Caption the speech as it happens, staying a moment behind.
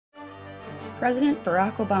President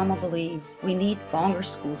Barack Obama believes we need longer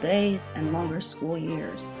school days and longer school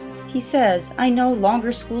years. He says, "I know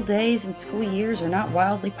longer school days and school years are not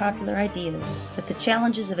wildly popular ideas, but the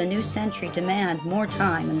challenges of a new century demand more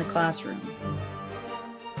time in the classroom."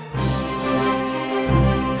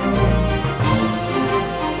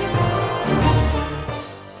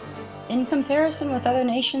 In comparison with other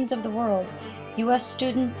nations of the world, U.S.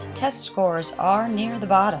 students' test scores are near the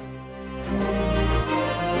bottom.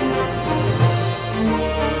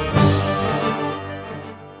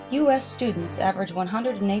 U.S. students average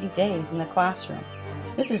 180 days in the classroom.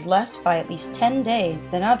 This is less by at least 10 days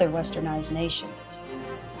than other westernized nations.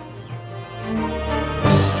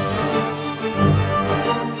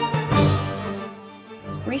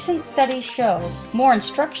 Recent studies show more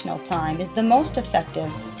instructional time is the most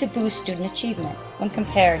effective to boost student achievement when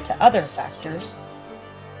compared to other factors.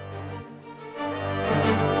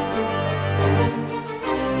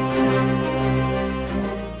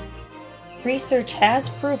 Research has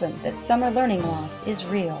proven that summer learning loss is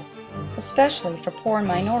real, especially for poor and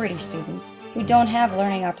minority students who don't have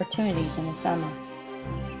learning opportunities in the summer.